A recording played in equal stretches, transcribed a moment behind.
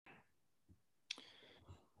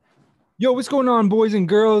Yo, what's going on, boys and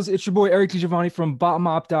girls? It's your boy Eric DiGiovanni from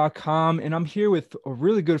bottomop.com, and I'm here with a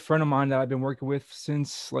really good friend of mine that I've been working with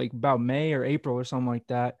since like about May or April or something like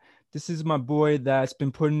that. This is my boy that's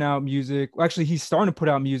been putting out music. Well, actually, he's starting to put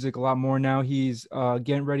out music a lot more now. He's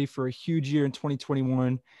getting ready for a huge year in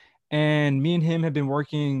 2021, and me and him have been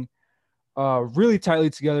working really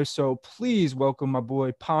tightly together. So please welcome my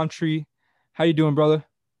boy Palm Tree. How you doing, brother?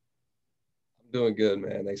 I'm doing good,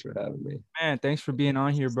 man. Thanks for having me. Man, thanks for being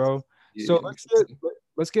on here, bro. So Yeah.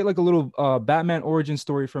 let's get like a little Batman origin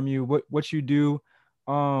story from you. What you do,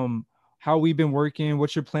 um, how we've been working,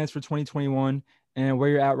 what's your plans for 2021, and where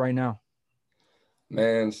you're at right now.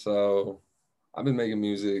 Man, so I've been making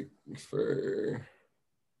music for,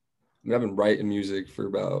 I've been writing music for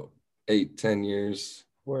about 8, 10 years.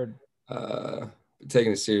 Word. Uh, been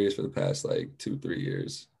taking it serious for the past like 2, 3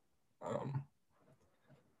 years. Um,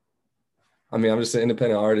 I'm just an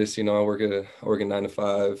independent artist. I work a 9 to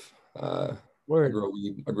 5. I Word. grow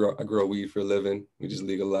weed. I grow weed for a living. We just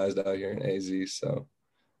legalized out here in AZ, so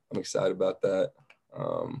I'm excited about that.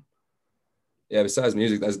 Um, yeah, besides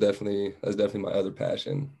music, that's definitely my other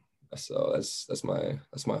passion. So that's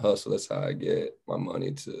my hustle. That's how I get my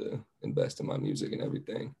money to invest in my music and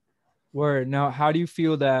everything. Word. Now, how do you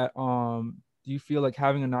feel that do you feel like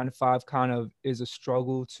having a 9 to 5 kind of is a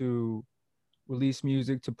struggle to release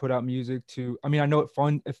music, to put out music, to I mean, I know it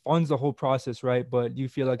funds the whole process, right? But do you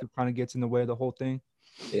feel like it kind of gets in the way of the whole thing?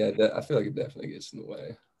 Yeah, I feel like it definitely gets in the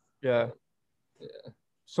way. Yeah. Um, yeah.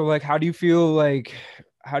 So like how do you feel like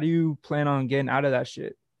how do you plan on getting out of that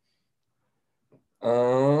shit?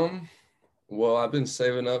 Um. Well, I've been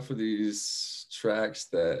saving up for these tracks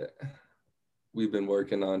that we've been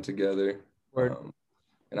working on together, Word.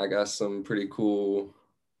 and I got some pretty cool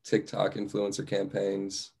TikTok influencer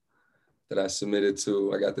campaigns that I submitted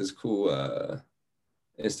to. I got this cool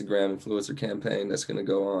Instagram influencer campaign that's gonna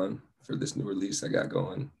go on for this new release I got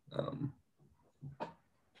going.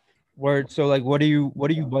 Word. So like what are you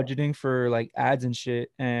budgeting for like ads and shit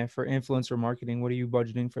and for influencer marketing? What are you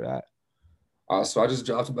budgeting for that? So I just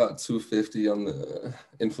dropped about 250 on the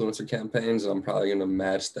influencer campaigns, and I'm probably gonna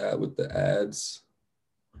match that with the ads.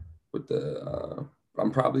 With the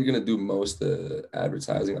I'm probably gonna do most of the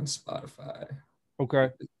advertising on Spotify Okay.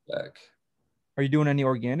 with this back. Are you doing any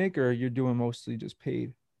organic or you're doing mostly just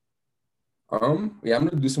paid? Yeah, I'm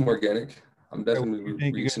gonna do some organic. I'm Okay, what definitely do you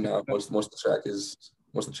think you're reaching gonna do out. with Most of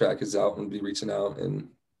the track is out, and be reaching out and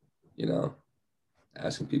you know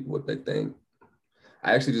asking people what they think.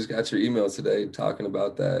 I actually just got your email today talking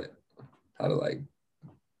about that, how to like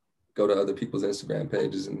go to other people's Instagram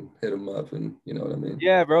pages and hit them up, and you know what I mean.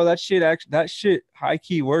 Yeah, bro, that shit high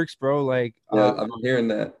key works, bro. Like Yeah, I've been hearing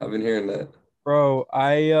that. I've been hearing that. bro,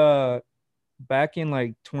 I back in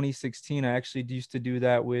like 2016, I actually used to do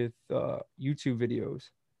that with YouTube videos.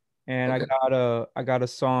 And Okay. I got a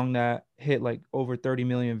song that hit like over 30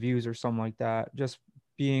 million views or something like that.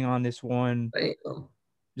 Being on this one, Damn.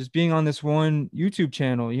 just being on this one YouTube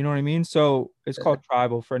channel, you know what I mean? So it's Yeah. called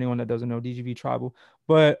Tribal for anyone that doesn't know DGV Tribal.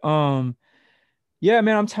 But yeah,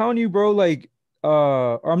 man, I'm telling you, bro, like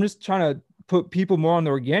or I'm just trying to put people more on the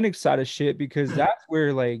organic side of shit because that's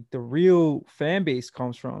where like the real fan base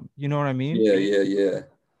comes from. You know what I mean? Yeah, yeah, yeah.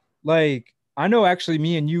 Like I know actually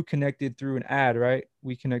me and you connected through an ad, right?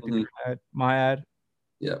 We connected Hmm. through an ad, my ad.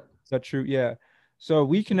 Yeah. Is that true? Yeah. So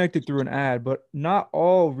we connected through an ad, but not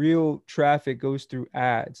all real traffic goes through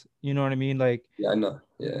ads. You know what I mean? Like, Yeah, I know.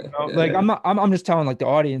 Yeah, yeah, like I'm just telling like the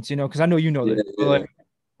audience, you know, because I know you know yeah, this, but yeah.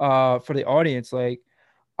 like for the audience, like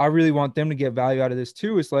I really want them to get value out of this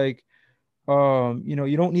too. It's like you know,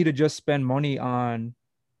 you don't need to just spend money on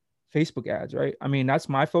Facebook ads, right? I mean, that's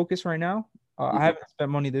my focus right now. I Mhm. haven't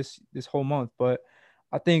spent money this whole month, but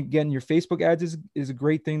I think getting your Facebook ads is a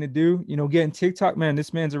great thing to do. You know, getting TikTok, man,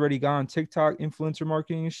 this man's already gone TikTok influencer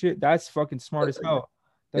marketing and shit. That's fucking smart as hell.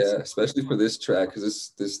 That's Yeah, especially for this track,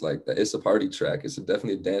 because this like the It's a Party track. It's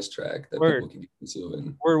definitely a dance track that word. people can get into,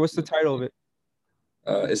 and Word. What's you the know, title of it?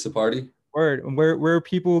 It's a Party. Word. And where are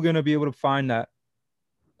people gonna be able to find that?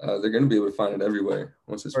 They're gonna be able to find it everywhere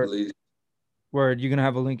once it's Word. released. Word. You're gonna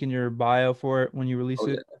have a link in your bio for it when you release Oh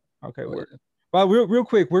it. yeah, Okay, oh word. yeah. Well, real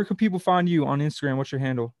quick, where can people find you on Instagram? What's your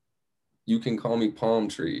handle? You can call me Palm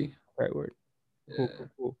Tree. Right, word. Cool, Yeah. cool,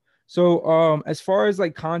 cool. So, as far as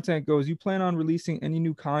like content goes, you plan on releasing any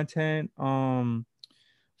new content,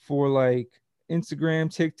 for like Instagram,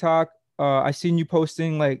 TikTok? I seen you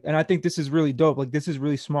posting like, and I think this is really dope. Like, this is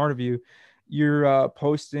really smart of you. You're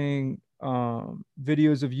posting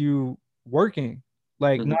videos of you working,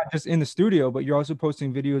 like Mhm. not just in the studio, but you're also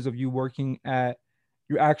posting videos of you working at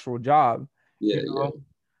your actual job. You Yeah, yeah. know,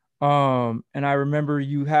 And I remember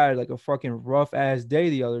you had like a fucking rough ass day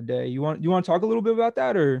the other day. You want to talk a little bit about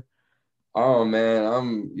that or? Oh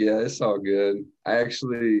man, yeah, it's all good. I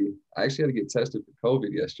actually had to get tested for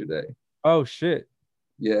COVID yesterday. Oh shit.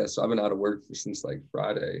 Yeah, so I've been out of work since like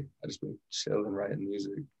Friday. I just been chilling, writing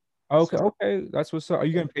music. Okay, So okay. That's what's up. Are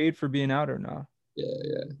you getting paid for being out or not? yeah,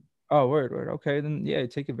 yeah. Oh, word, word. Okay, then yeah,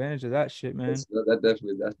 take advantage of that shit, man. That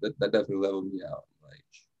definitely leveled me out.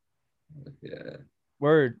 Like yeah.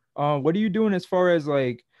 Word. What are you doing as far as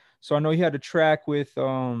like? So I know you had a track with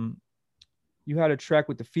the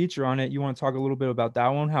feature on it. You want to talk a little bit about that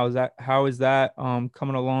one? How is that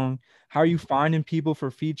coming along? How are you finding people for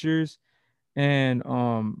features? And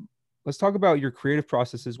let's talk about your creative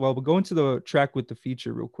process as well. But go into the track with the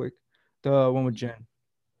feature real quick. The one with Jen.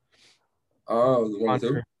 Oh, the one with who?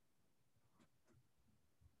 Andre.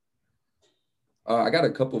 I got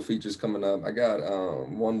a couple features coming up. I got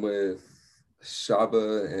one with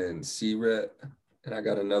Shaba and C-Ret, and I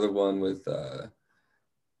got another one with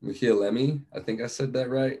Mikhail Lemmy. I think I said that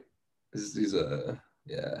right. He's a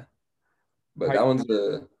yeah, but How-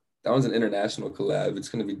 that one's an international collab. It's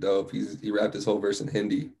gonna be dope. He rapped his whole verse in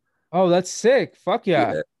Hindi. Oh, that's sick. Fuck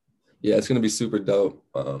yeah. Yeah, yeah, it's gonna be super dope.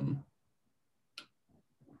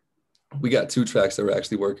 We got two tracks that we're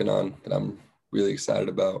actually working on that I'm really excited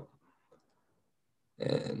about,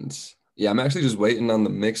 and yeah, I'm actually just waiting on the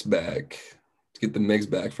mix back to get the mix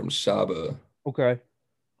back from Shaba Okay.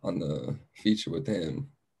 on the feature with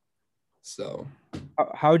him. So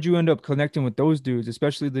How'd you end up connecting with those dudes,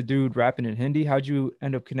 especially the dude rapping in Hindi? How'd you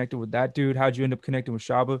end up connecting with that dude? How'd you end up connecting with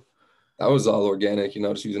Shaba? that was all organic,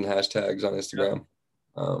 just using hashtags on Yeah. Instagram.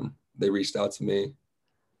 They reached out to me, and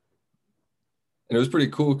it was pretty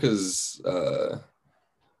cool because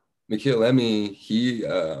Mikhail Lemmy, he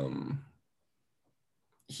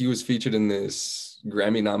was featured in this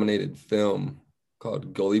Grammy nominated film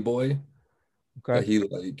called Gully Boy that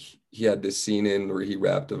Okay. he had this scene in where he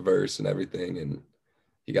rapped a verse and everything, and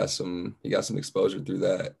he got some exposure through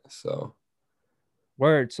that. So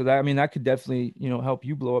Word. So that I mean that could definitely, help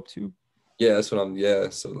you blow up too. yeah, that's what I'm yeah.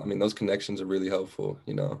 So I mean those connections are really helpful.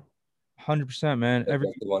 100%, man. I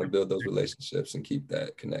definitely want to build those relationships and keep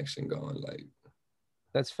that connection going. Like,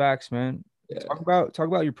 That's facts, man. Talk yeah. about talk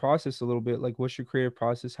about your process a little bit. Like what's your creative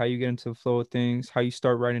process? How you get into the flow of things, how you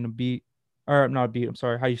start writing a beat. Or not a beat, I'm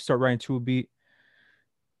sorry. How you start writing to a beat.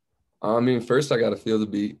 I mean, first I gotta feel the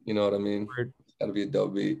beat, you know what I mean? Word. It's gotta be a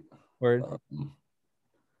dope beat. Word. Um,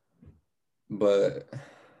 but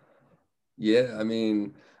yeah, I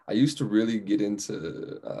mean, I used to really get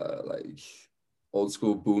into like old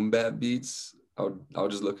school boom bap beats. I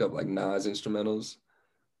would just look up like Nas instrumentals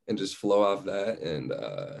and just flow off that. And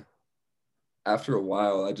after a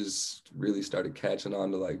while, I just really started catching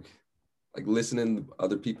on to like listening to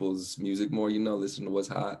other people's music more, listening to what's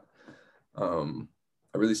hot. Um,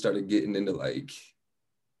 I really started getting into like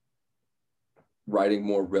writing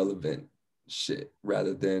more relevant shit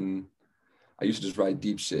rather than I used to just write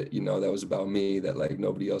deep shit, that was about me that like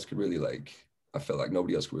nobody else could really like I felt like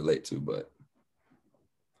nobody else could relate to, but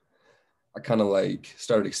I kind of like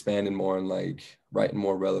started expanding more and like writing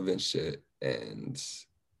more relevant shit, and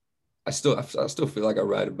I still feel like I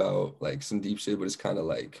write about like some deep shit, but it's kind of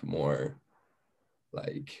like more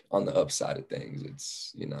like on the upside of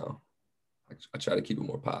things. I try to keep it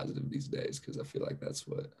more positive these days because I feel like that's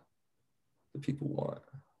what the people want.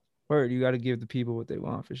 Word. You got to give the people what they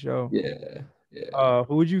want for sure. Yeah, yeah.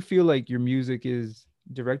 Who would you feel like your music is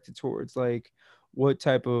directed towards? Like what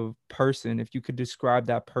type of person, if you could describe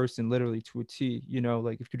that person literally to a T,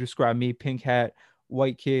 like if you describe me, pink hat,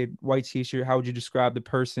 white kid, white t-shirt, how would you describe the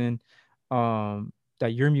person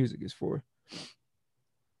that your music is for?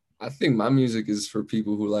 I think my music is for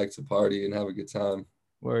people who like to party and have a good time.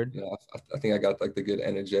 Word. I think I got like the good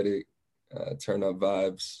energetic, turn up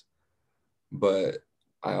vibes, but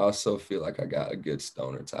I also feel like I got a good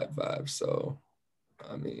stoner type vibe. So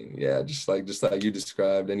I mean, yeah, just like you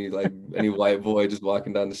described, any white boy just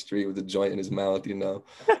walking down the street with a joint in his mouth. Probably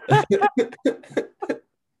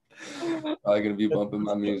gonna be bumping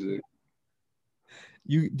my music.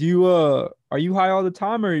 Are you high all the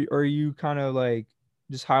time or are you kind of like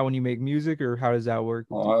just high when you make music or how does that work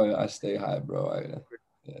with you? Oh, I stay high, bro.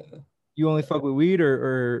 Yeah. You only fuck with weed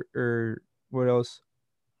or what else?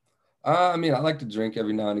 I mean, I like to drink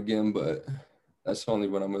every now and again, but that's only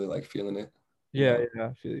when I'm really like feeling it, you Yeah, know. yeah,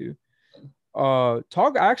 I feel you.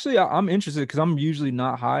 Talk actually I'm interested because I'm usually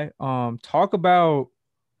not high. Talk about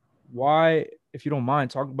why, if you don't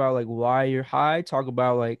mind, talk about like why you're high, talk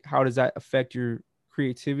about like how does that affect your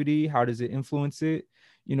creativity, how does it influence it,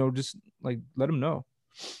 just like let them know.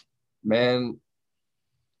 Man,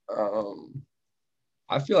 um,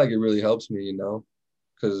 I feel like it really helps me,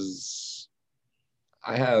 because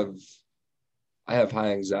I have I have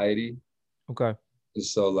high anxiety. Okay. And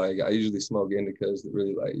so like I usually smoke indicas that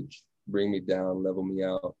really like bring me down, level me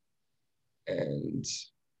out. And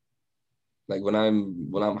like when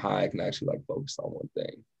I'm high, I can actually like focus on one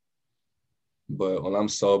thing. But when I'm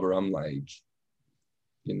sober, I'm like,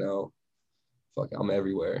 you know, fuck, I'm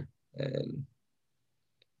everywhere. And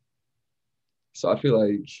so I feel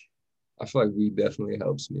like weed definitely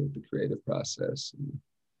helps me with the creative process and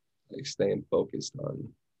like staying focused on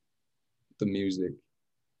the music.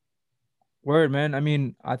 Word, man. I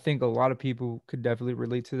mean, I think a lot of people could definitely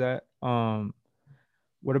relate to that.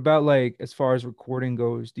 What about like as far as recording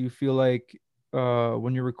goes? Do you feel like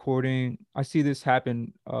when you're recording, I see this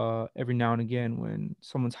happen every now and again when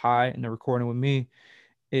someone's high and they're recording with me,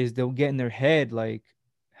 is they'll get in their head like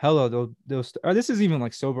hello, or this is even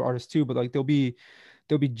like sober artists too, but like they'll be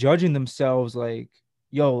judging themselves like,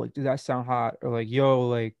 yo, like did that sound hot? Or like, yo,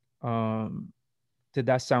 like did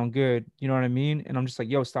that sound good? You know what I mean? And I'm just like,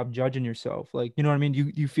 yo, stop judging yourself. Like, you know what I mean?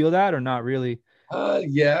 You feel that or not really?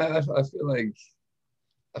 Yeah, I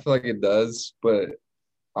feel like it does, but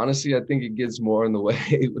honestly, I think it gets more in the way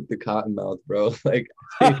with the Cottonmouth, bro. Like,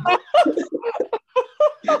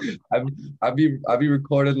 I I be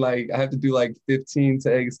recording like I have to do like 15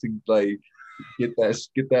 takes to like get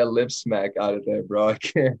that lip smack out of there, bro. I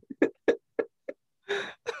can't.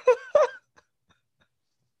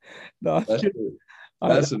 No, That's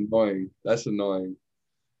I, that's annoying. That's annoying.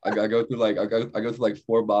 I go through like I go through like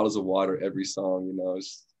 4 bottles of water every song.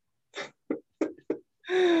 It's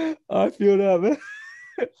I feel that, man.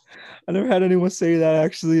 I never had anyone say that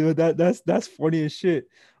actually, but that's funny as shit.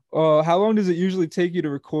 How long does it usually take you to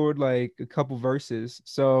record like a couple verses?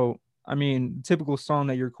 So, I mean, typical song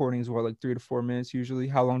that you're recording is what, like 3 to 4 minutes usually.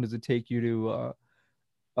 How long does it take you to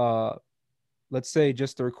uh let's say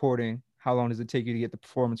just the recording, how long does it take you to get the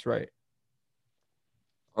performance right?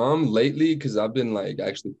 lately because I've been like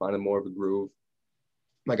actually finding more of a groove.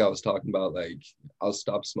 Like I was talking about, like I'll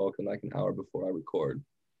stop smoking like an hour before I record,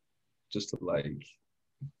 just to like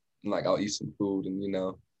I'll eat some food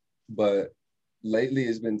and but lately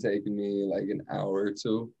it's been taking me like an hour or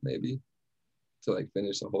two maybe to like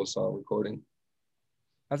finish a whole song recording.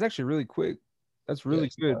 That's actually really quick. That's Yeah, really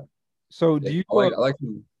it's good. not. So Yeah, do you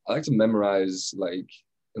I like to memorize like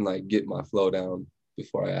and like get my flow down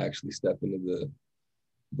before I actually step into the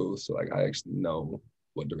booth, so like I actually know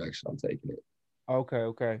what direction I'm taking it. okay,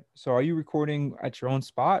 okay. So are you recording at your own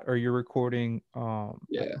spot or you're recording at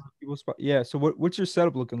Yeah. other people's spot? Yeah. So what's your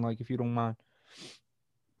setup looking like if you don't mind?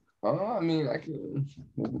 I mean, I can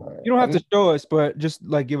move my. You don't I have can. to show us, but just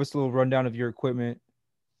like give us a little rundown of your equipment.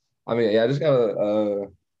 I mean, yeah. I just got a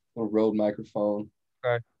Rode microphone.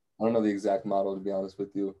 Okay. I don't know the exact model to be honest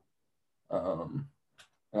with you. Um,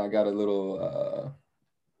 and I got a little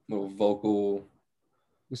vocal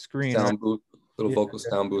The screen, right? sound booth, little Yeah. vocal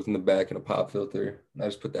sound booth in the back and a pop filter. And I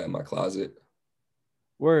just put that in my closet.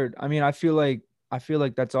 Word. I mean, I feel like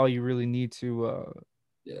that's all you really need to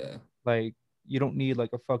Yeah. like you don't need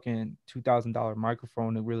like a fucking $2,000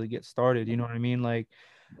 microphone to really get started. You know what I mean? Like,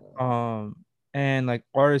 um, and like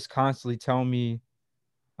artists constantly tell me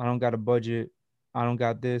I don't got a budget, I don't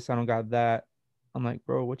got this, I don't got that. I'm like,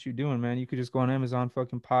 bro, what you doing, man? You could just go on Amazon,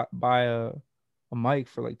 fucking buy a mic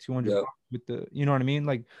for like 200 Yep. bucks with the, you know what I mean?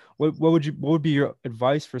 Like, what would be your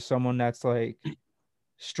advice for someone that's like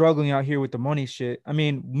struggling out here with the money shit? I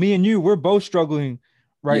mean, me and you, we're both struggling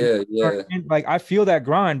right now. Yeah. You know what Yeah. I mean? Like, I feel that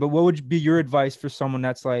grind, but what would be your advice for someone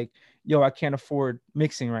that's like, yo, I can't afford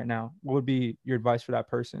mixing right now? What would be your advice for that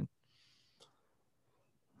person?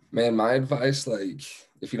 Man, my advice, like,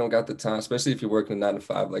 if you don't got the time, especially if you're working a 9 to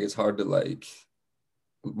 5, like, it's hard to like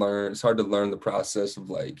learn. It's hard to learn the process of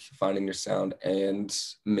like finding your sound and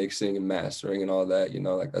mixing and mastering and all that.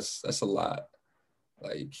 Like that's a lot.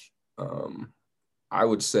 Like, um, I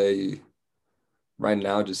would say right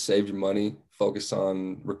now, just save your money, focus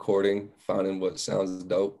on recording, finding what sounds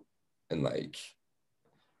dope, and like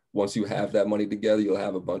once you have that money together, you'll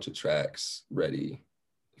have a bunch of tracks ready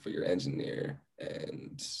for your engineer,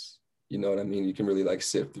 and you know what I mean. You can really like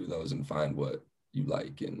sift through those and find what you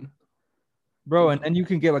like, and you Bro, and know. then you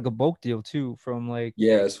can get like a bulk deal too from like,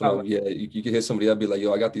 Yeah, that's what I'm. Yeah, you can hit somebody up, be like,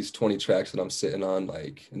 "Yo, I got these 20 tracks that I'm sitting on,"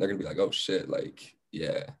 like, and they're gonna be like, "Oh shit!" Like,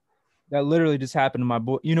 yeah, that literally just happened to my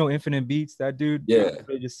boy. You know, Infinite Beats, that dude. yeah,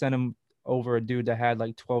 They just sent him over a dude that had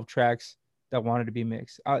like 12 tracks that wanted to be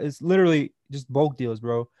mixed. It's literally just bulk deals,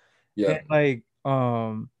 bro. yeah, And like,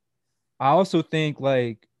 I also think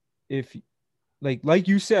like if like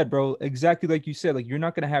you said, bro, exactly like you said, like you're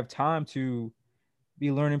not gonna have time to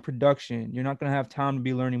be learning production. You're not gonna have time to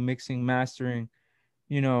be learning mixing, mastering.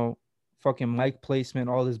 you know, fucking mic placement,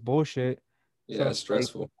 all this bullshit. So Yeah, it's it's like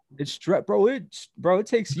stressful. it's stress, bro. It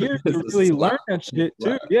takes years to It's really a learn lot. that It's shit a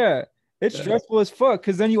too. lot. Yeah. It's Yeah. stressful as fuck.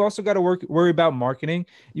 Cause then you also gotta worry about marketing.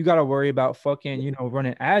 You gotta worry about fucking,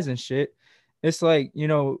 running ads and shit. It's like,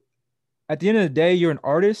 at the end of the day, you're an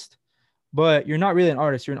artist, but you're not really an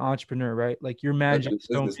artist. You're an entrepreneur, right? Like you're Yep, managing you're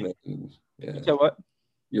a so many. businessman. You Yeah. said what?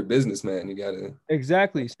 You're a businessman. You gotta.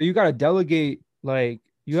 Exactly. So you gotta delegate. Like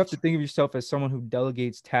you have to think of yourself as someone who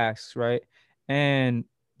delegates tasks, right? And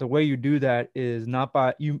the way you do that is not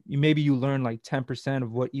by you maybe you learn like 10%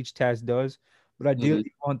 of what each task does, but ideally Mhm.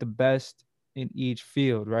 you want the best in each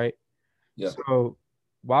field, right? Yeah. So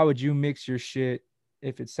why would you mix your shit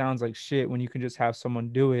if it sounds like shit when you can just have someone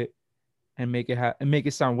do it and make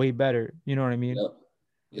it sound way better? You know what I mean? Yep.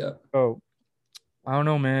 Yep. So I don't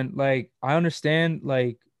know, man. Like I understand.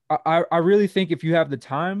 Like I really think if you have the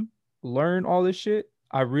time, learn all this shit.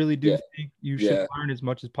 I really do Yeah. think you should Yeah. learn as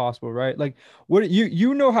much as possible, right? Like what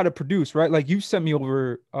you know how to produce, right? Like you sent me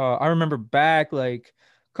over. I remember back like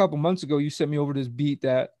a couple months ago, you sent me over this beat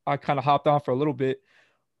that I kind of hopped on for a little bit.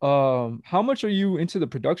 How much are you into the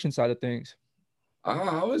production side of things?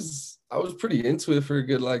 I was pretty into it for a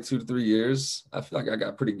good like 2 to 3 years. I feel like I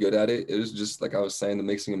got pretty good at it. It was just like I was saying, the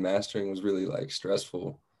mixing and mastering was really like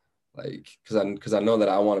stressful. Like because I know that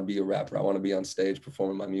I want to be a rapper. I want to be on stage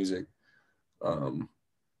performing my music. Um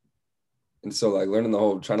and so like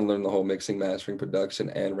trying to learn the whole mixing, mastering, production,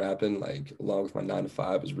 and rapping, like along with my 9 to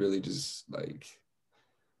 5 was really just like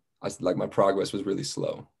my progress was really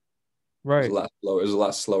slow. It was a Right. lot slower. It was a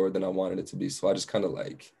lot slower than I wanted it to be. So I just kind of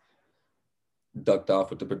like ducked off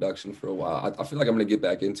with the production for a while. I feel like I'm gonna get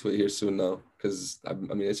back into it here soon though, because I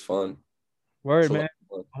mean it's fun. It's Word, a lot man.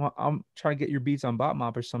 of fun. I'm trying to get your beats on Bot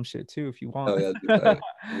Mob or some shit too, if you Oh want. yeah, it'd be tight.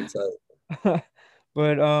 It'd be tight.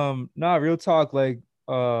 But nah, real talk, like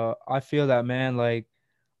I feel that, man. Like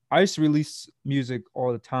I used to release music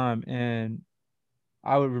all the time, and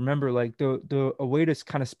I would remember like the a way to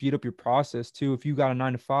kind of speed up your process too, if you got a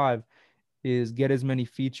 9 to 5, is get as many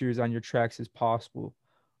features on your tracks as possible.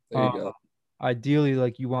 There Uh you go. Ideally,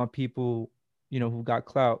 like you want people, who got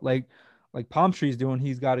clout. Like Palm Tree's doing,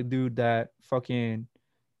 he's got a dude that fucking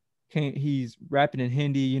can't he's rapping in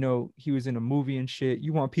Hindi, he was in a movie and shit.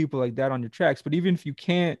 You want people like that on your tracks. But even if you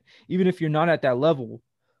can't, even if you're not at that level,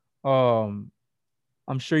 um,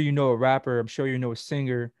 I'm sure you know a rapper, I'm sure you know a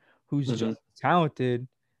singer who's Mhm. just talented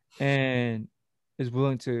and is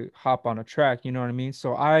willing to hop on a track, you know what I mean?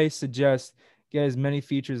 So I suggest get as many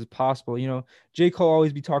features as possible. J. Cole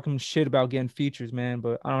always be talking shit about getting features, man,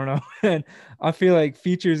 but I don't know. And I feel like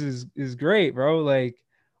features is great, bro. Like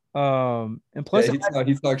and Yeah, plus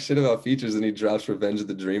he talks shit about features and he drops Revenge of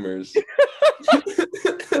the Dreamers.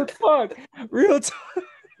 real talk. Real talk.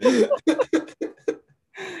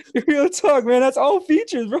 Real talk, man. That's all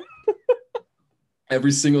features, bro.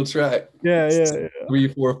 Every single track. Yeah, It's yeah, 3,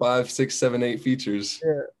 4, 5, 6, 7, 8 features.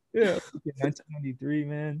 yeah. Yeah. 1993,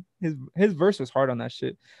 man. His verse was hard on that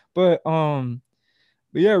shit. But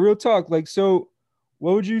yeah, real talk. Like, so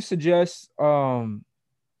what would you suggest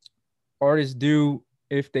artists do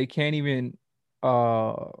if they can't even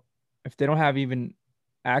uh if they don't have even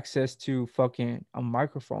access to fucking a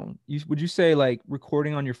microphone? Would you say like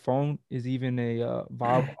recording on your phone is even a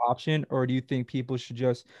viable option, or do you think people should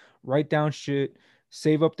just write down shit,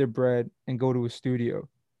 save up their bread, and go to a studio?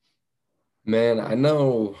 Man, I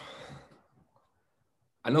know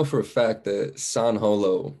for a fact that San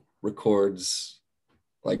Holo records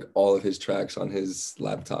like all of his tracks on his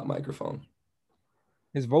laptop microphone.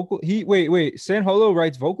 His vocal he wait, San Holo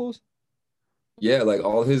writes vocals? Yeah, like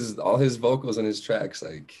all his vocals and his tracks,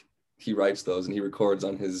 like he writes those and he records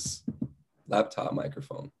on his laptop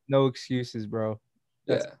microphone. No excuses, bro.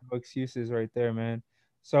 That's Yeah. no excuses right there, man.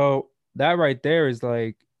 So that right there is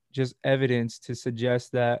like just evidence to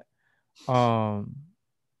suggest that um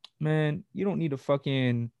man, you don't need to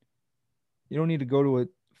go to a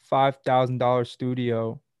 $5,000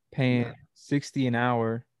 studio paying Nah. 60 an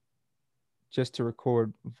hour just to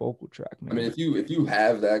record a vocal track, I mean, man. if you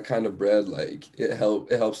have that kind of bread, like it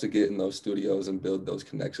helps to get in those studios and build those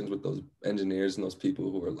connections with those engineers and those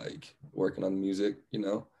people who are like working on music.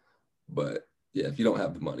 But yeah, if you don't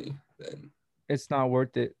have the money, then It's not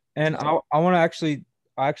worth it. it's And not. I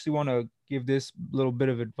actually want to give this little bit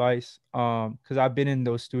of advice because I've been in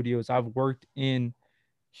those studios. I've worked in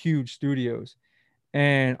huge studios.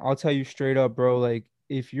 And I'll tell you straight up, bro, like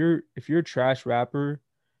if you're a trash rapper,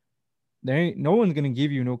 there ain't no one's gonna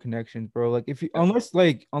give you no connections, bro. Like if you Yeah.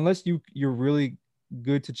 unless you're really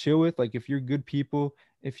good to chill with, like if you're good people,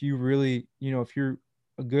 if you really, if you're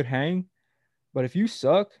a good hang, but if you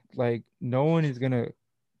suck, like no one is gonna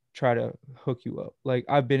try to hook you up. Like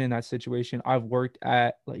I've been in that situation. I've worked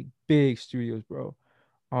at like big studios, bro.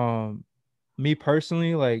 Um, Me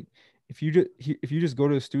personally, like if you just go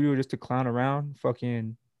to the studio just to clown around,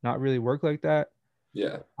 fucking not really work like that,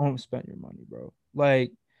 Yeah. don't spend your money, bro.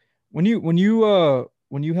 Like when you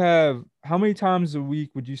have how many times a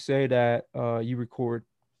week would you say that you record?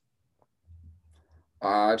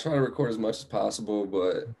 I try to record as much as possible,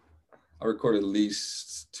 but I record at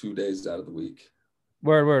least 2 days out of the week.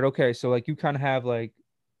 Word. Okay, so like you kind of have like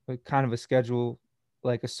kind of a schedule,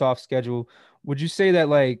 like a soft schedule. Would you say that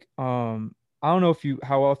like I don't know if you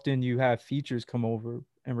how often you have features come over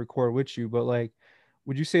and record with you, but like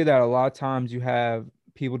would you say that a lot of times you have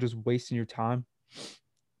people just wasting your time?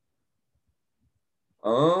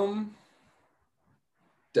 Um,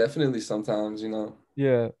 Definitely sometimes,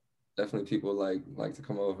 Yeah. definitely people like to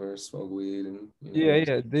come over, smoke weed, and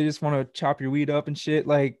Yeah. They just want to chop your weed up and shit.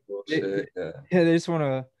 Like, bullshit. Yeah. yeah, they just want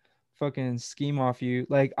to fucking scheme off you.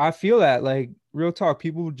 Like, I feel that. Like, real talk,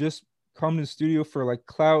 people just come to the studio for like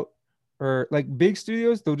clout or like big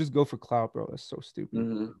studios, they'll just go for clout, bro. That's so stupid.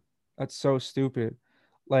 Hmm. That's so stupid.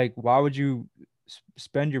 Like, why would you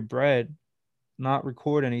spend your bread, not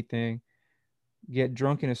record anything, get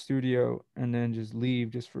drunk in a studio, and then just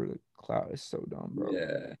leave just for the clout? It's so dumb, bro.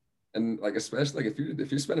 Yeah. And like especially like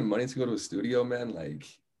if you're spending money to go to a studio, man, like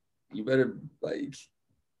you better like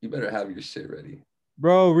you better have your shit ready.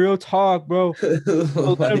 Bro, real talk, bro.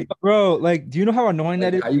 like Bro, like, do you know how annoying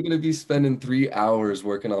that like is? how you gonna be spending 3 hours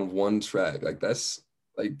working on one track? Like that's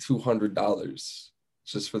like $200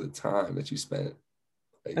 just for the time that you spent.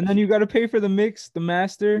 And Like then you got to pay for the mix, the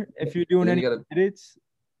master, if you're and doing then any you gotta edits.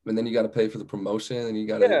 and then you gotta pay for the promotion and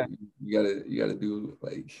Yeah, you gotta do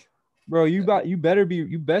like bro, you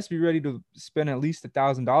best be ready to spend at least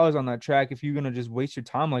 $1,000 on that track if you're gonna just waste your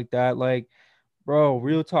time like that. Like, bro,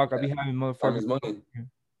 real talk, I yeah, be having time motherfuckers. is money.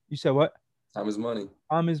 You said what? Time is money.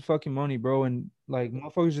 Time is fucking money, bro, and like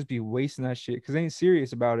motherfuckers just be wasting that shit because they ain't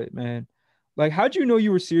serious about it, man. Like, how'd you know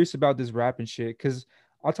you were serious about this rapping shit? Because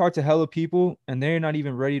I talked to hella people and they're not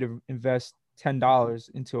even ready to invest $10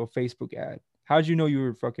 into a Facebook ad. How'd you know you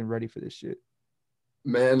were fucking ready for this shit?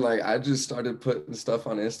 Man, like I just started putting stuff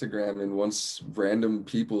on Instagram, and once random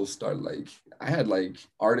people started like, I had like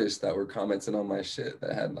artists that were commenting on my shit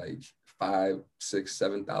that had like 5, 6,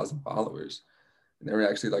 7,000 followers, and they were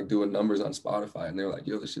actually like doing numbers on Spotify, and they were like,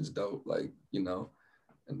 "Yo, this shit's dope," like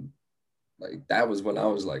and like that was when I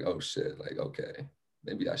was like, "Oh shit, like okay,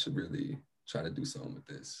 maybe I should really try to do something with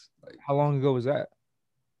this." Like How long ago was that?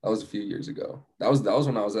 that was a few years ago. That was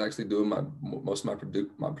when I was actually doing most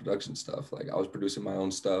of my production stuff. Like I was producing my own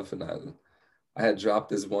stuff, and I had dropped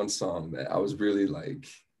this one song that I was really like,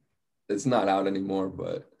 it's not out anymore,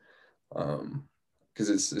 but because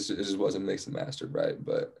it just wasn't mixed and mastered right.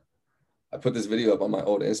 But I put this video up on my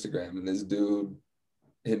old Instagram, and this dude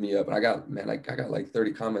hit me up, and I got like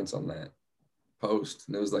 30 comments on that post,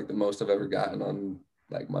 and it was like the most I've ever gotten on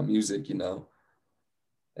like my music,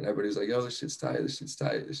 And everybody's like, "Yo, this shit's tight. This shit's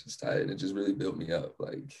tight. This shit's tight," and it just really built me up,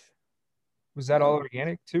 like, Was you that all know.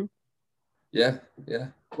 organic too? Yeah, yeah.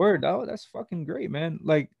 Word, oh, that's fucking great, man.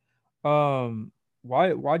 Like, um,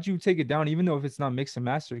 why'd you take it down? Even though if it's not mixed and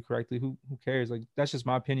mastered correctly, who cares? Like, that's just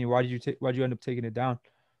my opinion. Why'd you end up taking it down?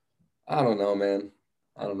 I don't know, man.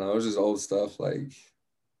 I don't know. It was just old stuff. Like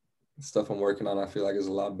stuff I'm working on, I feel like is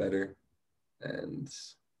a lot better. And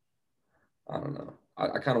I don't know.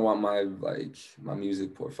 I kind of want my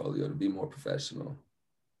music portfolio to be more professional.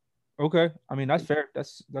 Okay, I mean that's fair.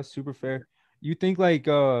 That's super fair. You think like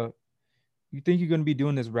you think you're gonna be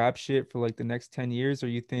doing this rap shit for like the next 10 years, or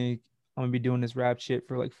you think I'm gonna be doing this rap shit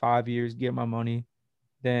for like 5 years, get my money,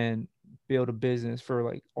 then build a business for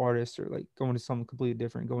like artists or like going to something completely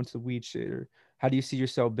different, going to the weed shit, or how do you see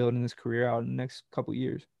yourself building this career out in the next couple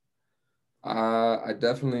years? I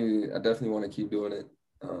definitely want to keep doing it.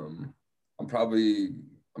 Um, I'm probably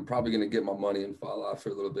I'm probably gonna get my money and fall off for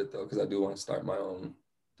a little bit though, because I do want to start my own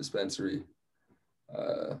dispensary,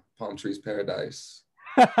 Palm Trees Paradise.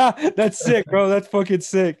 That's sick, bro. That's fucking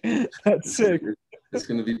sick. That's It's, sick. it's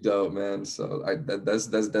gonna be dope, man. So that's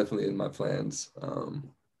definitely in my plans.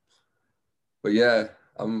 But yeah,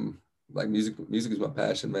 I'm like music is my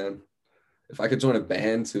passion, man. If I could join a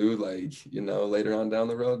band too, like, later on down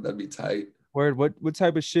the road, that'd be tight. Word, what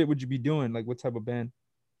type of shit would you be doing? Like what type of band?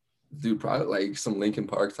 Dude, probably like some Linkin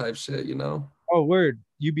Park type shit. Oh, word.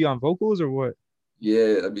 You be on vocals or what?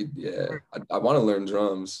 Yeah, yeah. I want to learn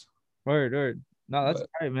drums, Word. No, that's but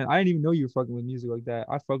tight, man. I didn't even know you were fucking with music like that.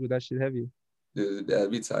 I fuck with that shit heavy. dude, yeah,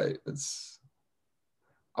 it'd be tight.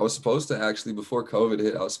 I was supposed to actually, before COVID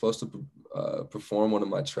hit, I was supposed to perform one of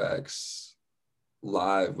my tracks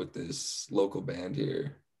live with this local band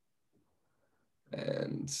here.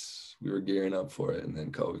 and we were gearing up for it, and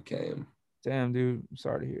then COVID came. Damn, dude. I'm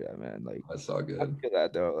sorry to hear that, man. Like, That's all I good. feel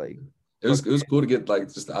that though. Like, It fuck, was cool to get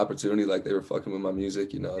like just the opportunity. Like they were fucking with my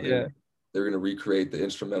music, yeah, they were gonna recreate the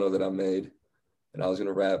instrumental that I made, and I was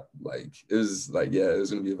gonna rap. Like it was like yeah, it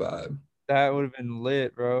was gonna be a vibe. that would have been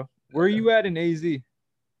lit, bro. Where are you at in AZ?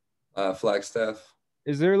 Flagstaff.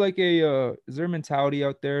 Is there a mentality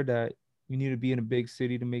out there that you need to be in a big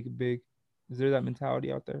city to make it big? Is there that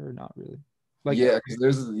mentality out there or not really? Like, Yeah, because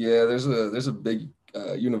there's a big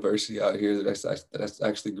university out here that's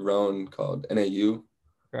actually grown called NAU,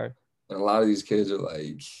 okay, and a lot of these kids are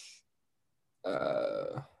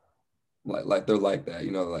uh like they're like that,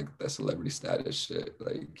 like that celebrity status shit,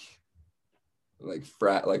 like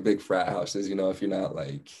frat, like big frat houses. If you're not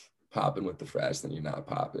like popping with the frats, then you're not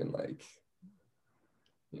popping. Like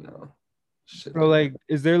you know, shit bro, like that. like,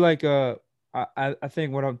 is there like I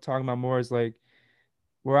think what I'm talking about more is like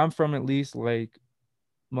where I'm from at least, like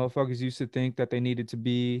motherfuckers used to think that they needed to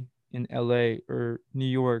be in LA or New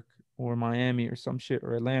York or Miami or some shit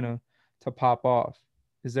or Atlanta to pop off.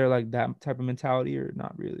 Is there like that type of mentality or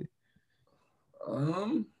not really?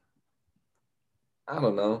 Um, I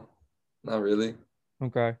don't know, not really.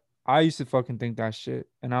 Okay. I used to fucking think that shit,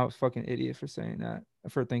 and I was fucking idiot for saying that,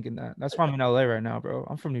 for thinking that. That's why I'm in LA right now, bro.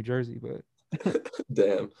 I'm from New Jersey, but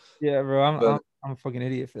Damn, yeah, bro, but I'm a fucking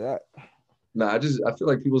idiot for that. nah, I feel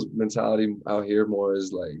like people's mentality out here more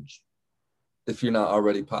is like if you're not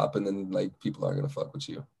already popping, then like people aren't gonna fuck with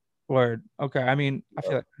you. Word. Okay. I mean, I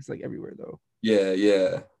feel Yeah, like it's like everywhere though. yeah,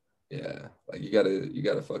 yeah, yeah. Like you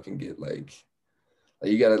gotta fucking get like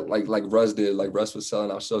you gotta like Russ did. Like Russ was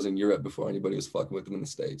selling out shows in Europe before anybody was fucking with him in the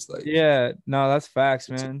States. Like Yeah, no, that's facts,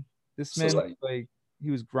 so, man. This so man was like like he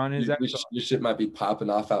was grinding his ass off. your shit might be popping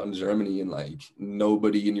off out in Germany and like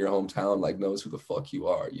nobody in your hometown like knows who the fuck you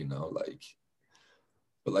are, like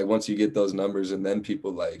but like once you get those numbers and then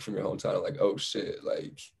people like from your hometown are like, oh shit,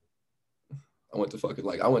 like I went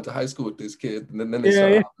to high school with this kid, and then they Yeah,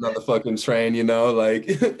 start yeah. hopping on the fucking train, like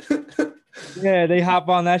Yeah, they hop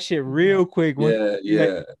on that shit real quick. Once yeah, like,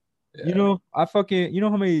 yeah, yeah. I fucking,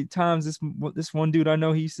 how many times this one dude I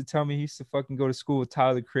know, he used to tell me he used to fucking go to school with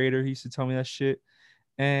Tyler the Creator. He used to tell me that shit.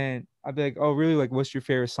 And I'd be like, oh, really? Like, what's your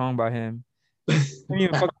favorite song by him? I can't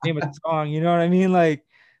even fucking name a song, you know what I mean? Like,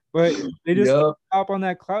 but they just Yep, hop on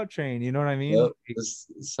that cloud train, you know what I mean? yep. Like,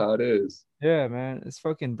 That's how it is. yeah, man, it's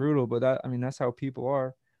fucking brutal, but I mean, that's how people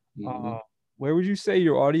are. Mhm. Uh, where would you say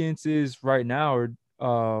your audience is right now,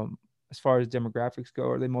 or as far as demographics go?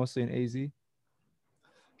 Are they mostly in AZ?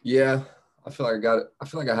 Yeah, I feel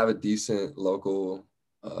like I have a decent local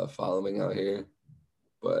following out here,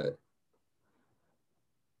 but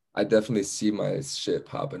I definitely see my shit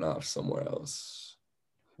popping off somewhere else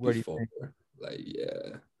Where do you before. think? Like,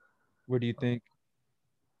 yeah. Where do you think?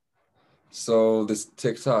 So this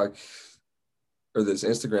TikTok or this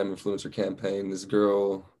Instagram influencer campaign, this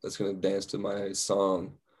girl that's gonna dance to my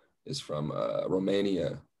song is from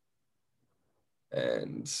Romania,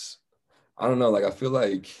 and I don't know, like I feel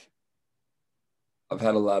like I've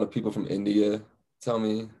had a lot of people from India tell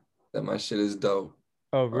me that my shit is dope.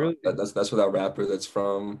 Oh, really? That's where that rapper that's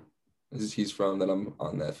from, he's from that I'm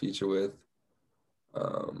on that feature with.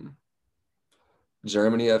 Um,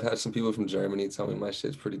 Germany, I've had some people from Germany tell me my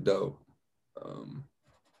shit's pretty dope. Um,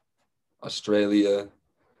 Australia,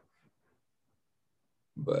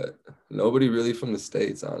 but nobody really from the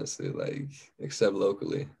States, honestly, like except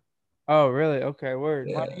locally. Oh, really? Okay, word.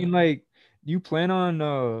 I Yeah. mean, like, you plan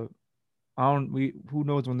on I don't we who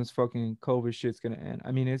knows when this fucking COVID shit's gonna end.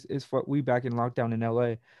 I mean, we back in lockdown in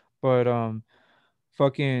LA, but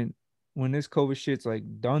fucking when this COVID shit's like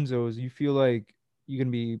dunzos, you feel like you're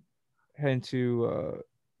gonna be heading to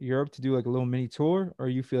Europe to do like a little mini tour, or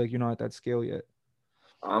you feel like you're not at that scale yet?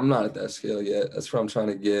 I'm not at that scale yet. That's where I'm trying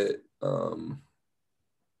to get.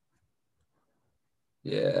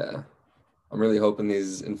 Yeah. I'm really hoping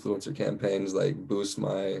these influencer campaigns like boost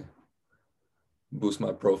my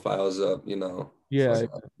profiles up, Yeah,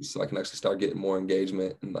 so I can actually start getting more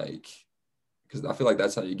engagement and like because I feel like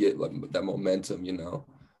that's how you get like that momentum,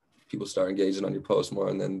 People start engaging on your post more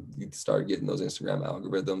and then you start getting those Instagram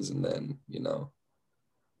algorithms and then, no,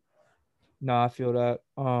 I feel that.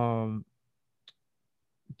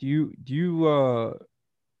 Do you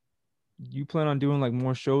plan on doing like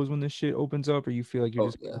more shows when this shit opens up, or you feel like you're oh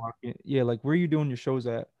just yeah. walking? Yeah, like where are you doing your shows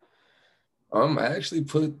at? I actually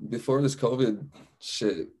put before this COVID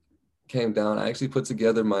shit came down, I actually put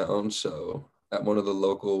together my own show at one of the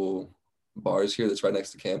local bars here that's right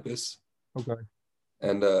next to campus. Okay.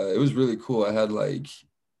 And it was really cool. I had like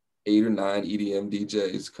 8 or 9 EDM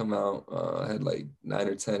DJs come out. I had like 9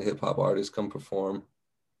 or 10 hip hop artists come perform.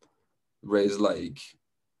 raised like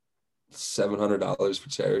 $700 for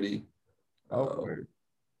charity. Oh, Um, word.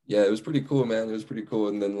 yeah, it was pretty cool, man. It was pretty cool.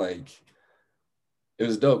 And then like it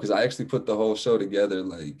was dope because I actually put the whole show together.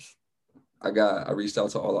 Like I reached out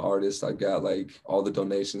to all the artists. I got like all the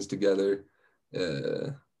donations together. Uh,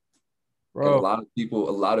 and Bro. a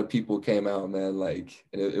lot of people came out, man. Like,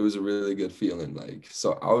 and it was a really good feeling. Like,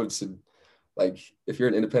 so I would say, like, if you're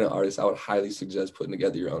an independent artist, I would highly suggest putting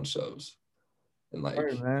together your own shows and like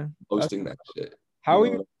Word, man. That's hosting that shit. You how know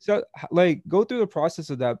you what so like go through the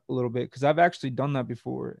process of that a little bit because I've actually done that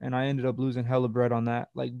before and I ended up losing hella bread on that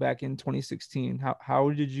like back in 2016. How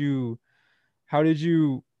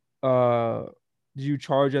uh did you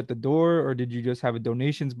charge at the door or did you just have a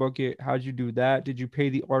donations bucket? How did you do that? Did you pay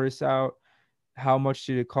the artists out? How much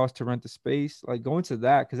did it cost to rent the space? Like go into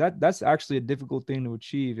that because that's actually a difficult thing to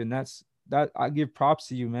achieve and that I give props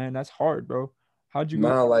to you, man. That's hard, bro. How'd you go?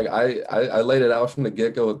 No, like I laid it out from the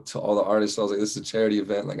get-go to all the artists. I was like, this is a charity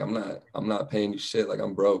event. Like I'm not paying you shit. Like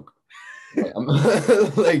I'm broke. Like, I'm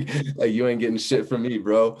like you ain't getting shit from me,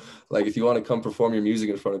 bro. Like if you want to come perform your music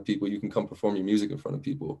in front of people, you can come perform your music in front of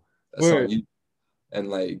people. That's on Word. you. And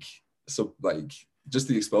like so like just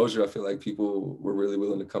the exposure, I feel like people were really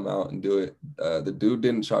willing to come out and do it. The dude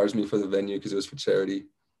didn't charge me for the venue because it was for charity.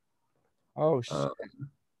 Oh Uh, shit.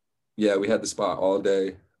 yeah, we had the spot all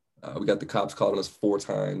day. We got the cops calling us 4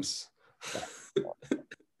 times.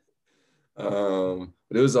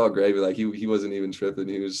 But it was all gravy. Like he wasn't even tripping.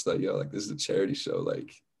 He was just like, yo, like this is a charity show.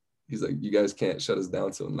 Like he's like, you guys can't shut us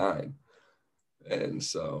down till 9. And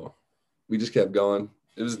so we just kept going.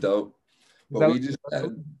 It was dope. Is But that we like just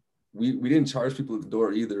had we didn't charge people at the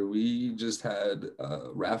door either. We just had a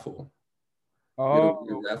raffle. We had a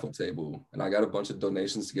oh raffle table, and I got a bunch of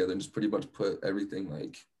donations together and just pretty much put everything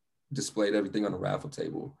like displayed everything on a raffle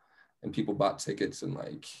table, and people bought tickets and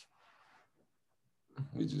like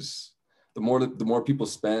we just the more people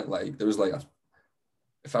spent, like there was like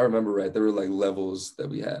if I remember right, there were like levels that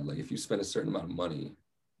we had. Like if you spent a certain amount of money,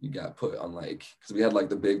 you got put on like because we had like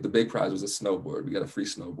the big prize was a snowboard. We got a free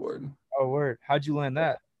snowboard. oh word. How'd you land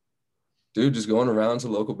that? Dude, just going around to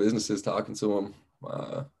local businesses, talking to them,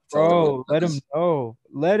 telling them, yo, Bro, let him know.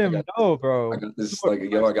 Let I him got, know, I bro. got this, like,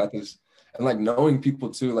 yo, I got this. And like knowing people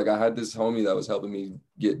too, like I had this homie that was helping me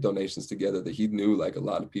get donations together that he knew like a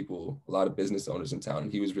lot of people, a lot of business owners in town.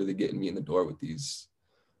 And he was really getting me in the door with these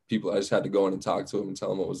people. I just had to go in and talk to him and tell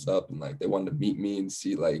them what was up. And like they wanted to meet me and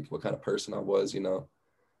see like what kind of person I was, you know.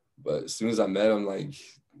 But as soon as I met him, like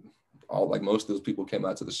most of those people came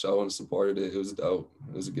out to the show and supported it. It was dope.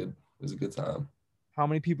 It was a good time. How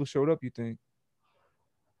many people showed up, you think?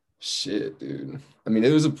 Shit, dude. I mean,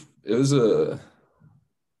 it was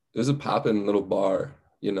a poppin' little bar,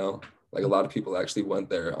 you know. Like a lot of people actually went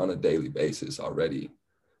there on a daily basis already.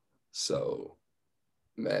 So,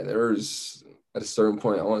 man, there was at a certain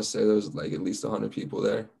point, I want to say there was like at least 100 people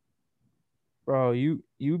there. Bro, you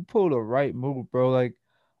pulled a right move, bro. Like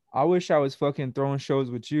I wish I was fucking throwing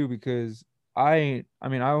shows with you because I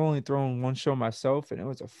mean, I've only thrown one show myself and it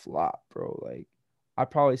was a flop, bro. Like I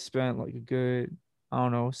probably spent like a good, I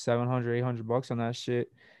don't know, 700, 800 bucks on that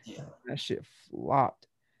shit. Yeah. That shit flopped.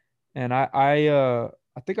 And I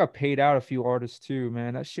think I paid out a few artists too,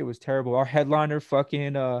 man. That shit was terrible. Our headliner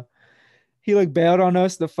fucking he like bailed on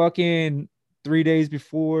us the fucking 3 days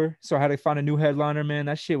before. So I had to find a new headliner, man.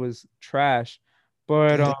 That shit was trash.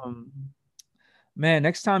 But man,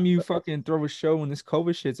 next time you fucking throw a show when this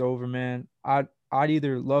COVID shit's over, man, I'd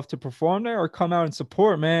either love to perform there or come out and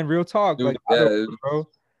support, man. Real talk. Dude, Like either way, bro.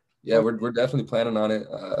 yeah, Fuck we're definitely planning on it.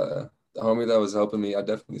 The homie that was helping me, I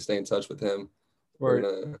definitely stay in touch with him. We're word.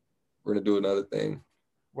 gonna we're gonna do another thing.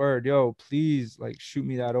 Word, yo, please like shoot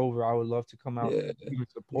me that over. I would love to come out Yeah, and yes,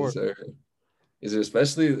 support. sir. Is it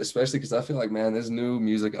especially because I feel like, man, this new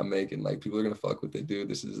music I'm making, like people are gonna fuck with it, dude.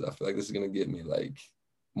 I feel like this is gonna get me like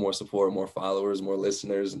more support, more followers, more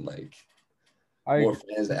listeners, and like I more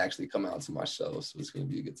agree. fans that actually come out to my show. So it's gonna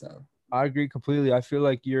be a good time. I agree completely. I feel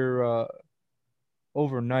like you're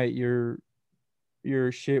overnight your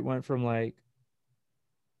shit went from like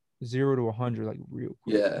 0 to 100 like real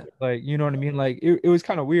quick. Yeah, Like you know what I mean? Like it was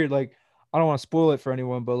kind of weird. Like I don't want to spoil it for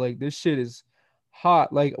anyone, but like this shit is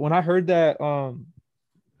hot. Like when I heard that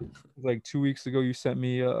like 2 weeks ago you sent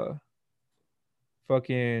me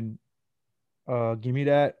fucking give me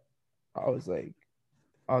that. I was like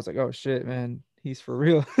oh shit, man, he's for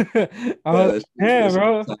real. I yeah, was like, damn, that's a good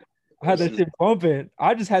bro. time. I had That that shit is- shit bumping.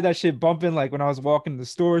 I just had that shit bumping like when I was walking to the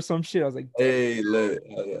store or some shit. I was like, damn, Hey, lit.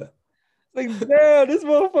 Oh, yeah. like damn, this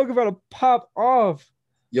motherfucker about to pop off.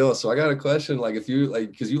 Yo, so I got a question. Like, if you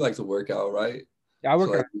like, because you like to work out, right? Yeah, I So work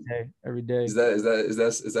out like, every day, every day. is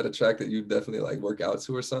that a track that you definitely like work out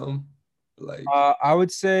to or something? Like, I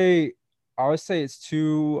would say, it's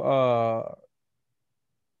too.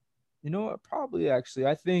 You know what? Probably actually,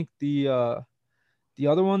 I think the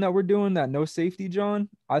other one that we're doing, that no safety John,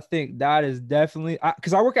 I think that is definitely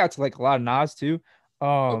because I work out to like a lot of Nas too.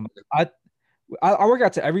 okay, I I work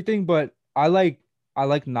out to everything, but I like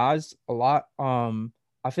Nas a lot.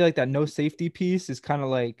 I feel like that no safety piece is kind of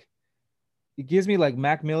like it gives me like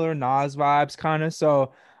Mac Miller, Nas vibes, kind of.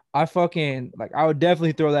 So I fucking like I would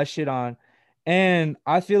definitely throw that shit on. And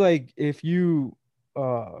I feel like if you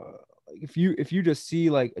just see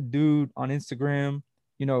like a dude on Instagram,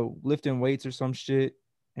 you know, lifting weights or some shit,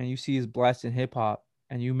 and you see he's blasting hip hop,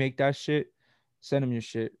 and you make that shit, send him your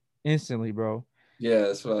shit instantly, bro. yeah,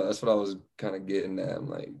 that's what I was kind of getting at. I'm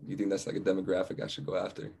like, you think that's like a demographic I should go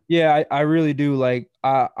after? Yeah, I really do. Like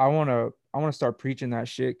I wanna start preaching that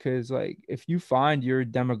shit because like if you find your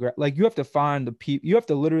demographic, like you have to find the people, you have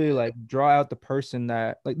to literally like draw out the person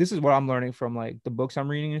that like this is what I'm learning from like the books I'm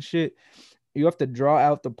reading and shit. You have to draw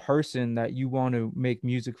out the person that you want to make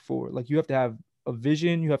music for. Like you have to have a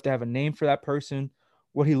vision, you have to have a name for that person,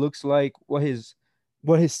 what he looks like, what his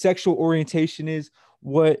sexual orientation is,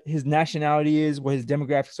 what his nationality is, what his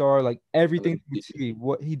demographics are, like And then, everything to a T,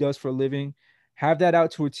 what he does for a living. Have that out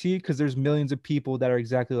to a T because there's millions of people that are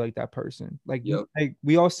exactly like that person. yep. Like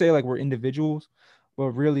we all say like we're individuals, but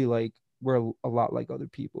really like we're a lot like other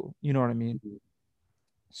people. You know what I mean? Mhm.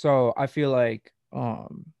 So I feel like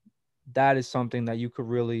that is something that you could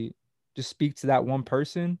really just speak to that one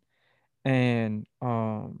person and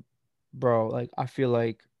bro, like I feel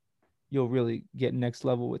like you'll really get next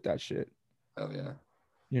level with that shit. Hell yeah.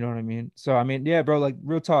 You know what I mean? So I mean, yeah, bro, like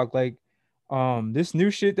real talk, like this new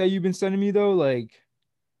shit that you've been sending me though, like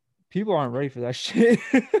people aren't ready for that shit.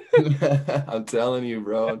 I'm telling you,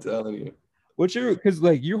 bro. I'm telling you. What's your because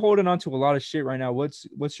like you're holding on to a lot of shit right now. What's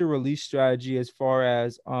your release strategy as far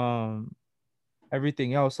as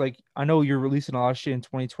everything else? Like I know you're releasing a lot of shit in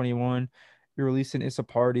 2021. You're releasing It's a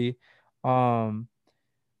Party. Um,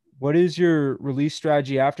 what is your release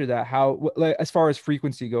strategy after that? Like as far as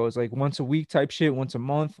frequency goes, like once a week type shit, once a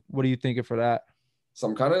month? What are you thinking for that? So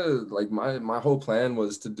I'm kind of like my whole plan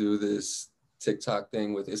was to do this TikTok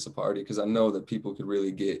thing with Issa Party because I know that people could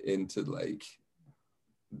really get into like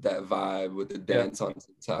that vibe with the Yeah. dance on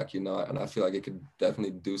TikTok, you know, and I feel like it could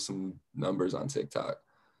definitely do some numbers on TikTok.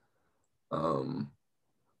 Um,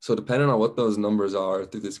 so depending on what those numbers are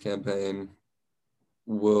through this campaign,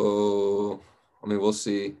 we'll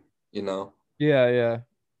see, you know. Yeah, yeah.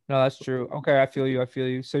 No, that's true. Okay, I feel you. I feel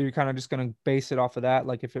you. So you're kind of just gonna base it off of that.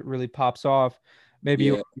 Like if it really pops off, maybe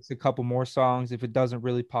you'll Yeah, release a couple more songs. If it doesn't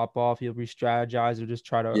really pop off, you'll re-strategize or just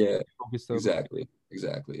try to yeah, focus the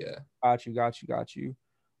exactly, yeah. got you.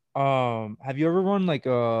 Have you ever run like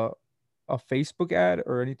a Facebook ad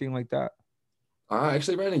or anything like that? I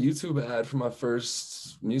actually ran a YouTube ad for my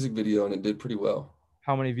first music video and it did pretty well.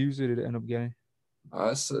 How many views did it end up getting?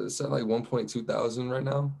 It's at like 1.2 thousand right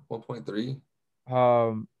now, 1.3.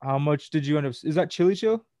 How much did you end up? Is that Chili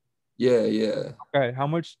Chill? Yeah, yeah. Okay, how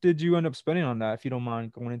much did you end up spending on that? If you don't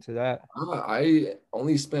mind going into that. I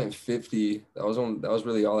only spent 50. That was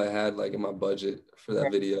really all I had like in my budget for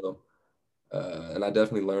that video. And I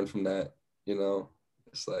definitely learned from that, you know.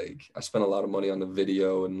 It's like I spent a lot of money on the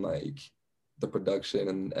video and like the production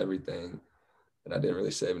and everything, and I didn't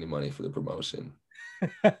really save any money for the promotion.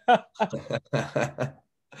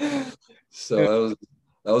 So Yeah,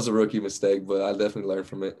 that was a rookie mistake, but I definitely learned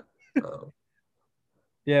from it. Um,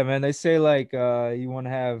 yeah, man. They say like you want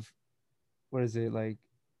to have what is it like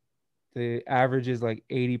the average is like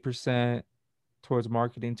 80% towards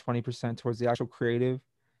marketing, 20% towards the actual creative.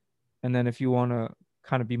 And then if you want to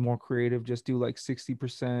kind of be more creative, just do like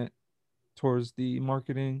 60% towards the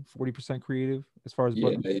marketing, 40% creative as far as yeah,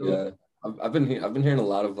 budget goes. yeah. I've been hearing a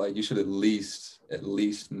lot of like you should at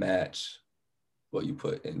least match what you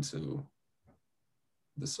put into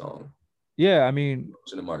the song, Yeah, I mean,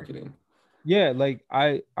 in the marketing. yeah, like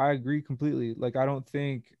I agree completely. Like I don't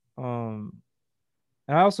think and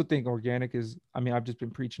I also think organic is I mean, I've just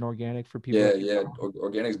been preaching organic for people Yeah, that yeah.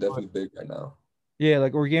 Organic's but definitely big right now. yeah,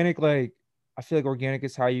 like organic like I feel like organic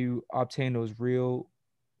is how you obtain those real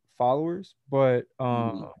followers, but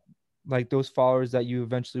Mhm. like those followers that you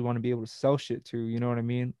eventually want to be able to sell shit to, you know what I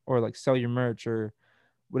mean? Or like sell your merch or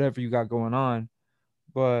whatever you got going on.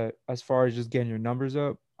 But as far as just getting your numbers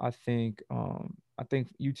up, I think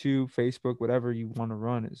YouTube, Facebook, whatever you want to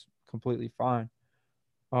run is completely fine.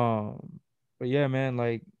 Um but yeah, man,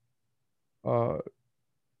 like uh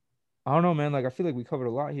I don't know, man, like I feel like we covered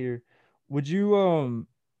a lot here. Would you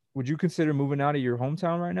would you consider moving out of your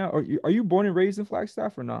hometown right now? Or are you born and raised in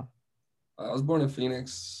Flagstaff or not? I was born in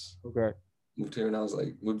Phoenix. Okay. Moved here when I was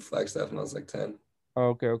like moved to Flagstaff when I was like 10. Oh,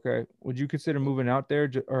 okay, okay. Would you consider moving out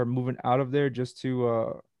there or moving out of there just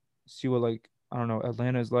to see what like I don't know,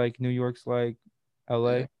 Atlanta's like, New York's like, Yeah,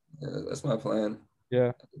 LA? yeah, that's my plan.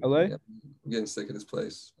 Yeah. LA? Yeah, I'm getting sick of this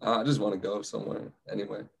place. I just want to go somewhere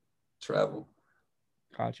anyway, travel.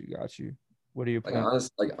 Got you, got you. What are your Like plans?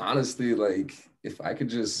 honestly, like if I could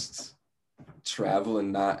just travel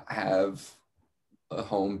and not have a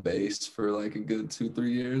home base for like a good 2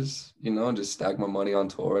 3 years, and just stack my money on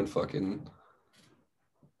tour and fucking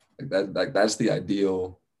like that. Like that's the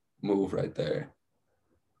ideal move right there.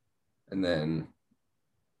 And then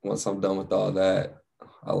once I'm done with all that,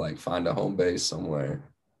 I'll like find a home base somewhere,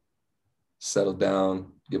 settle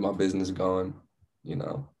down, get my business going, you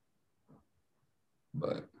know.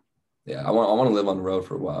 But yeah, I want to live on the road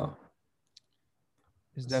for a while.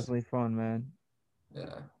 It's definitely fun, man.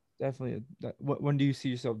 Yeah. Definitely. When do you see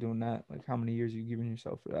yourself doing that? Like, how many years are you giving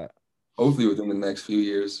yourself for that? Hopefully within the next few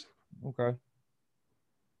years. Okay.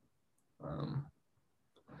 Um,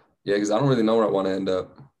 yeah, because I don't really know where I want to end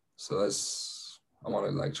up. So I want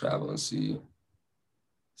to like travel and see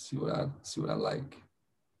what I like.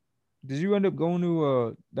 Did you end up going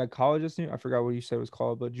to that college this year? I forgot what you said it was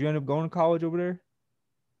called, but did you end up going to college over there?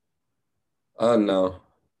 No,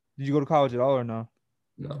 Did you go to college at all or no?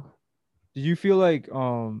 no. Did you feel like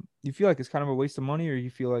you feel like it's kind of a waste of money, or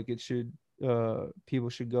you feel like it should people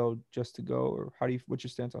should go just to go, or what's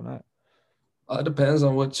your stance on that? It depends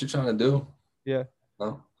on what you're trying to do. Yeah.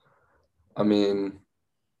 No, I mean,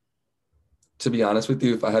 to be honest with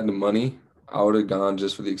you, if I had the money, I would have gone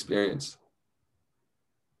just for the experience.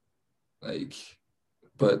 Like,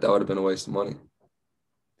 but that would have been a waste of money.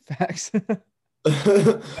 Facts.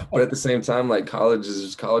 But at the same time, like college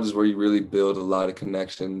is where you really build a lot of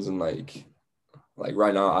connections and like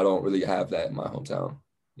right now I don't really have that in my hometown,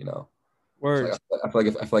 you know. So like, Words. I feel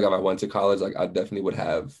like if I went to college, like I definitely would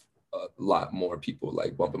have a lot more people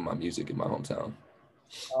like bumping my music in my hometown.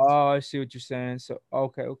 Oh, I see what you're saying. So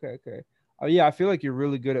okay, okay, okay. Oh yeah, I feel like you're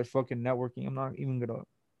really good at fucking networking. I'm not even gonna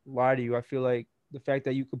lie to you. I feel like the fact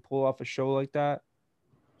that you could pull off a show like that.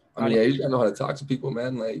 I Not mean, even, yeah, you gotta know how to talk to people,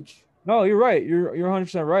 man. Like, no, you're right. You're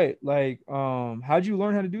 100% right. Like, how'd you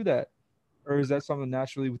learn how to do that, or is that something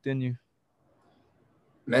naturally within you?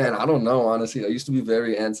 man, I don't know, honestly. I used to be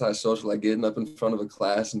very antisocial. Like getting up in front of a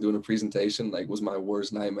class and doing a presentation, like was my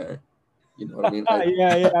worst nightmare. You know what I mean? I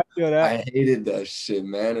Yeah, yeah, I feel that. I hated that shit,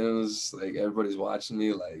 man. It was like everybody's watching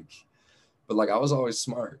me, but like I was always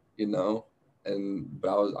smart, but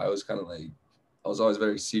I was kind of like I was always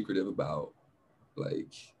very secretive about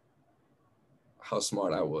like how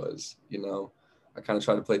smart I was. I kind of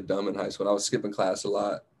tried to play dumb in high school. I was skipping class a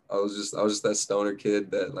lot. I was just that stoner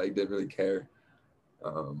kid that like didn't really care.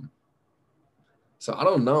 Um, so I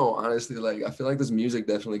don't know, honestly. Like I feel like this music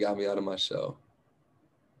definitely got me out of my shell.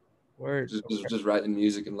 Word. Just writing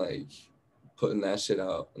music and like putting that shit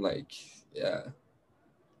out and like yeah,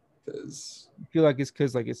 because You feel like it's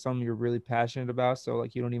because like it's something you're really passionate about, so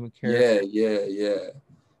like you don't even care. yeah.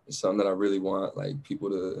 It's something that I really want like people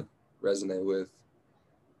to resonate with.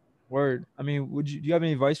 Word. I mean, do you have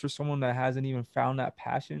any advice for someone that hasn't even found that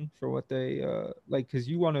passion for what they like? Because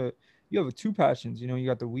you have two passions. You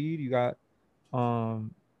got the weed, you got the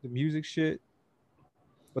music shit,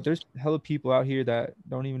 but there's hella people out here that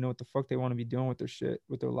don't even know what the fuck they want to be doing with their shit,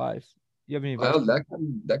 with their life. You have any advice? Well,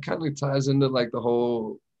 that kind of ties into like the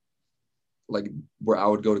whole like where I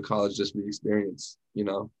would go to college just for the experience.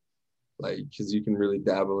 Like because you can really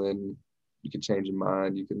dabble in, you can change your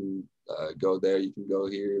mind, you can go there, you can go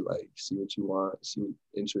here, like see what you want, see what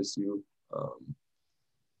interests you.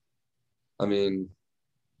 I mean,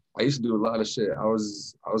 I used to do a lot of shit. I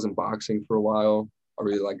was in boxing for a while. I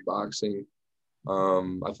really liked boxing.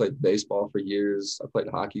 I played baseball for years. I played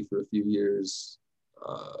hockey for a few years.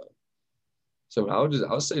 Uh, so I would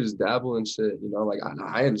say just dabble in shit. Like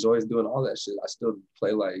I enjoy doing all that shit. I still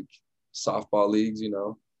play like softball leagues.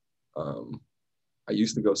 Um, I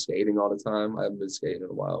used to go skating all the time. I haven't been skating in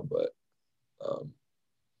a while, but um,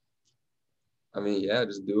 I mean, yeah,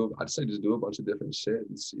 I'd say just do a bunch of different shit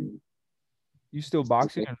and see. You still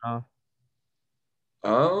boxing or no?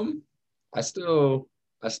 Um, I still,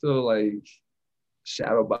 I still like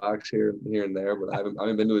shadow box here and there, but I haven't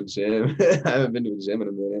been to a gym. I haven't been to a gym in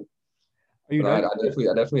a minute. Are you But I, nice I with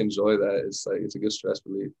it? definitely enjoy that. It's like it's a good stress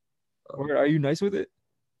relief. Or are you nice with it?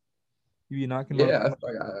 You be knocking Yeah,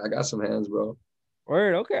 motherfuckers. I got some hands, bro.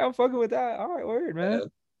 Word. Okay, I'm fucking with that. All right, word, man. Yeah.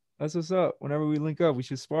 That's what's up. Whenever we link up, we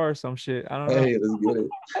should spar or some shit. I don't know. Hey, let's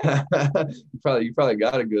get it. You probably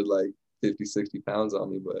got a good like 50, 60 pounds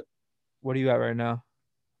on me, but What are you at right now?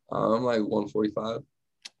 I'm like 145.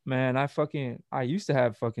 Man, I used to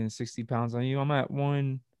have fucking 60 pounds on you. I'm at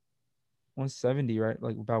 170, right?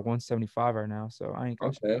 Like about 175 right now. So I ain't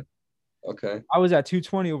got shit. Okay. Okay. I was at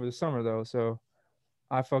 220 over the summer though. So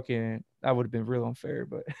that would have been real unfair,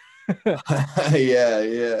 but Yeah,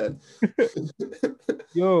 yeah.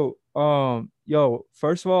 yo,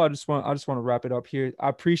 first of all, I just want to wrap it up here. I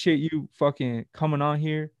appreciate you fucking coming on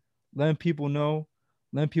here, letting people know,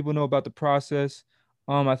 letting people know about the process.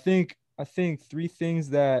 I think three things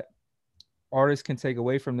that artists can take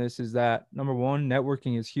away from this is that number one,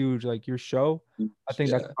 networking is huge. Like your show, I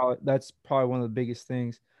think Yeah. that's probably one of the biggest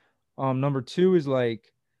things. Number two is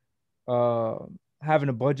like uh having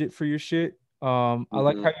a budget for your shit. I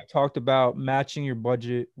like how Hmm. you talked about matching your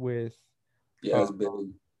budget with Yeah, uh it's big.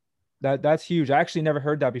 that's huge. I actually never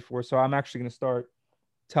heard that before, so I'm actually gonna start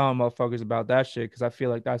telling motherfuckers about that shit because I feel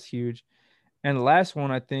like that's huge. And the last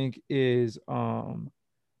one I think is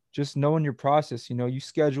just knowing your process. You know, you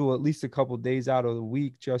schedule at least a couple days out of the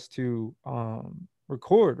week just to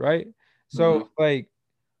record, right? So Hmm. like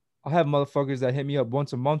I have motherfuckers that hit me up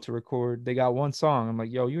once a month to record. They got one song. I'm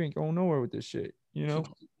like, yo, you ain't going nowhere with this shit. You know,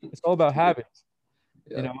 it's all about Yeah. habits.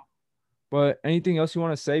 You Yeah. know. But anything else you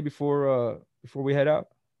want to say before we head out?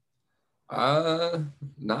 Uh,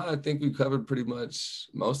 nah, I think we covered pretty much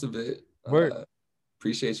most of it. Word,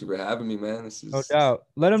 Appreciate you for having me, man. no doubt. This is dope.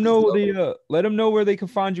 Let them know where they can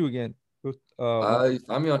find you again. You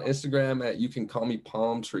find me on Instagram at you can call me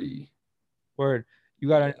Palm Tree. Word. You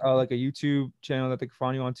got Yeah. like a YouTube channel that they can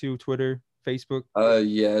find you on too, Twitter, Facebook.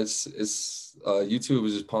 Yeah, it's YouTube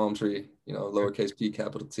is just Palm Tree, lowercase p,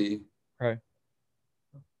 capital T. Right.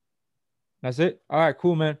 That's it. All right,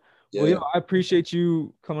 cool, man. Well, yo, Yeah. I appreciate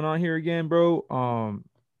you coming on here again, bro.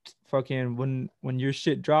 Fucking when your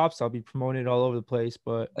shit drops, I'll be promoting it all over the place.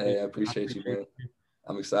 But yeah, Hey, I I appreciate you, appreciate man. you.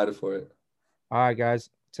 I'm excited for it. All right, guys.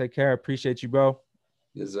 Take care. Appreciate you, bro.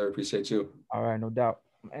 Yes, sir. Appreciate you. All right, no doubt.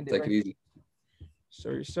 End it Take right. it easy.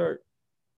 Sir, sir.